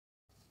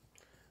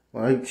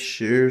Like,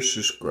 share,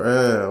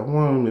 subscribe. I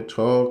want to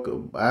talk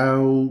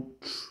about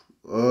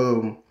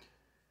um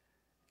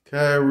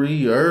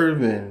Kyrie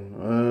Irving.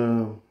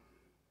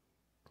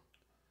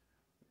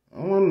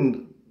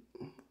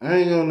 I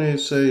ain't gonna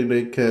say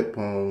they kept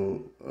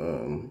on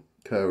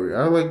Kyrie.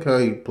 I like how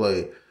he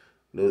played.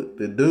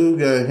 The dude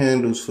got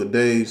handles for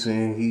days,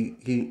 and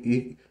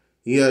he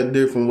got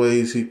different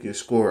ways he can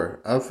score.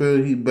 I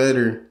feel he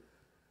better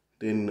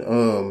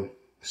than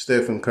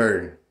Stephen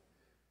Curry.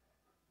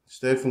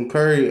 Stephen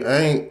Curry, I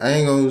ain't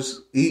gonna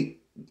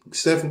eat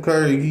Stephen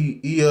Curry.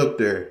 He up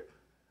there.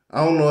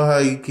 I don't know how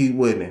he keep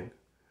winning,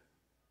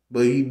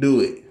 but he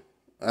do it.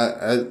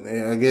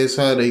 I guess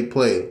how they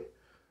play,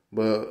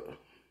 but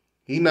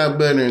he not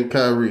better than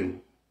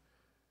Kyrie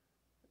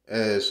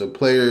as a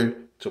player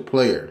to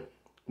player.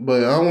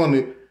 But I want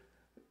to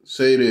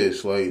say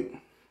this, like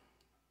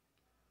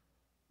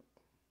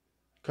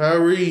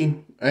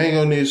Kyrie, I ain't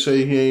gonna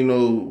say he ain't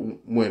no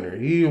winner.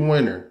 He a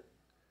winner,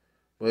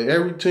 but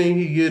every team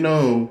he get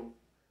on,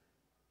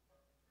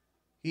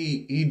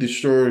 he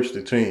destroys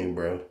the team,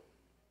 bro.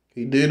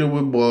 He did it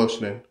with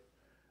Boston.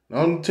 The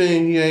only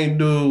team he ain't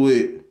do it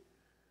with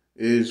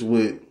is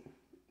with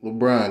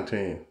LeBron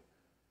team.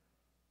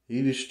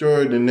 He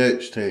destroyed the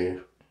Nets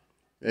team.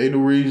 They the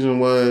reason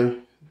why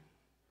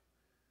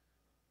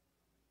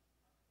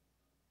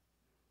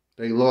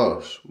they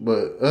lost.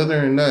 But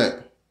other than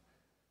that,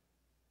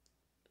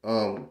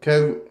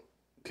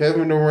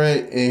 Kevin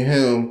Durant and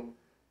him,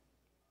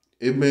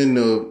 it been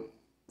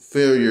a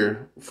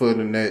failure for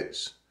the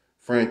Nets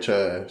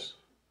franchise.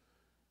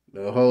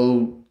 The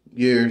whole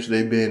years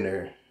they been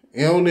there.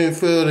 It don't even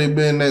feel they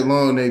been that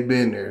long they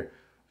been there.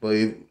 But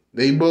if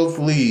they both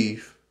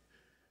leave,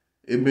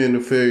 it been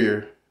a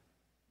failure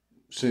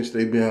since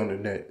they been on the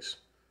Nets.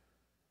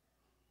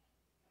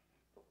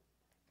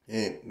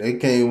 And they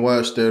can't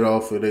watch that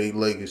off of their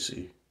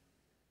legacy.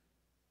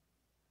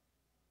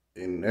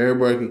 And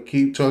everybody can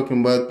keep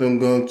talking about them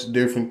going to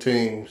different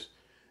teams.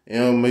 It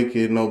don't make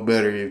it no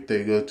better if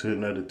they go to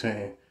another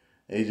team.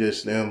 It's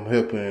just them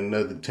helping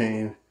another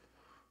team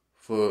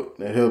to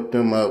help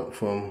them out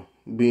from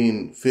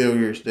being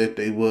failures that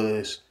they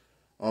was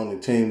on the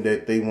team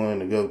that they wanted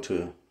to go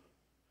to.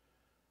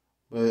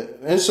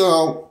 But that's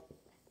all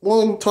I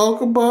want to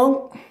talk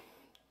about,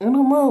 and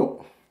I'm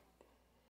out.